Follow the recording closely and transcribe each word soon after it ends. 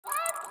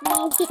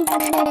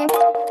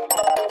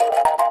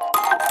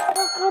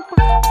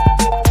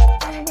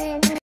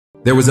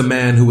There was a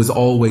man who was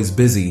always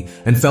busy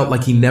and felt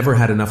like he never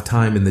had enough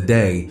time in the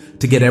day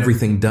to get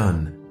everything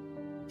done.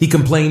 He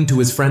complained to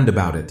his friend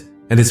about it,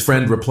 and his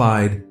friend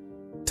replied,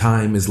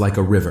 "Time is like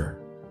a river.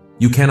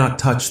 You cannot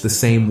touch the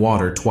same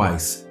water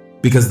twice,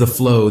 because the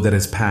flow that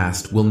has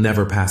passed will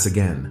never pass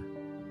again.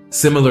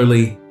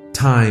 Similarly,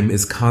 time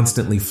is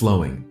constantly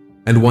flowing,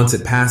 and once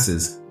it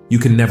passes, you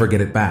can never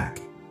get it back.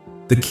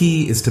 The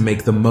key is to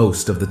make the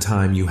most of the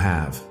time you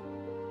have."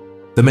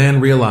 The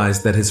man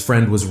realized that his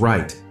friend was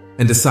right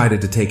and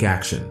decided to take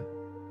action.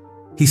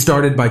 He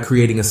started by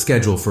creating a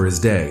schedule for his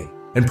day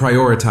and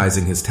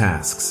prioritizing his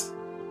tasks.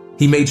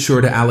 He made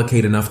sure to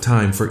allocate enough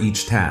time for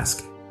each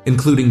task,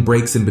 including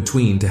breaks in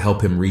between to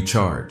help him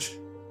recharge.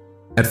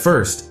 At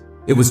first,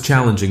 it was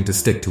challenging to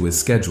stick to his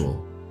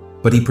schedule,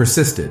 but he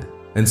persisted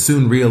and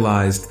soon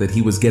realized that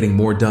he was getting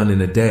more done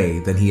in a day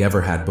than he ever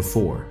had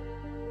before.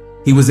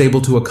 He was able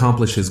to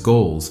accomplish his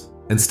goals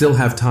and still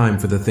have time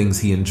for the things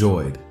he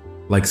enjoyed,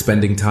 like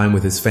spending time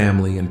with his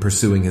family and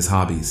pursuing his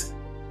hobbies.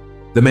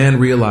 The man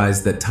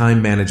realized that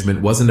time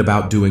management wasn't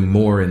about doing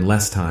more in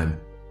less time,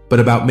 but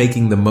about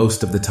making the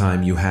most of the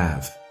time you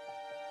have.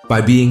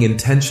 By being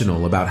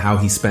intentional about how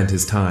he spent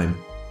his time,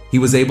 he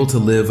was able to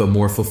live a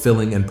more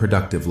fulfilling and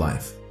productive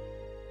life.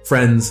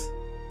 Friends,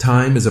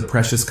 time is a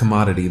precious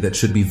commodity that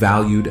should be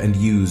valued and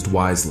used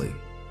wisely.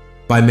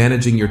 By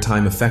managing your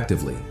time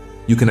effectively,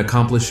 you can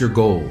accomplish your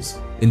goals,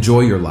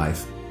 enjoy your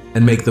life,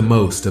 and make the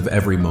most of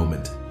every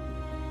moment.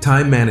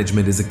 Time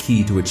management is a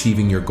key to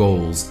achieving your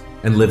goals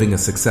and living a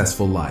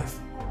successful life.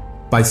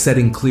 By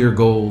setting clear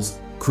goals,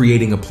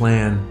 creating a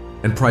plan,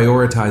 and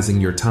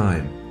prioritizing your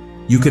time,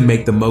 you can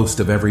make the most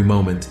of every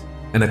moment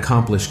and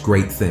accomplish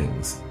great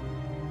things.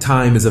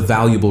 Time is a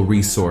valuable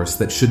resource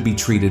that should be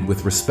treated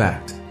with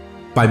respect.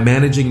 By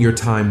managing your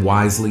time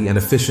wisely and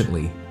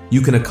efficiently,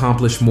 you can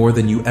accomplish more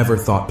than you ever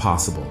thought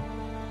possible.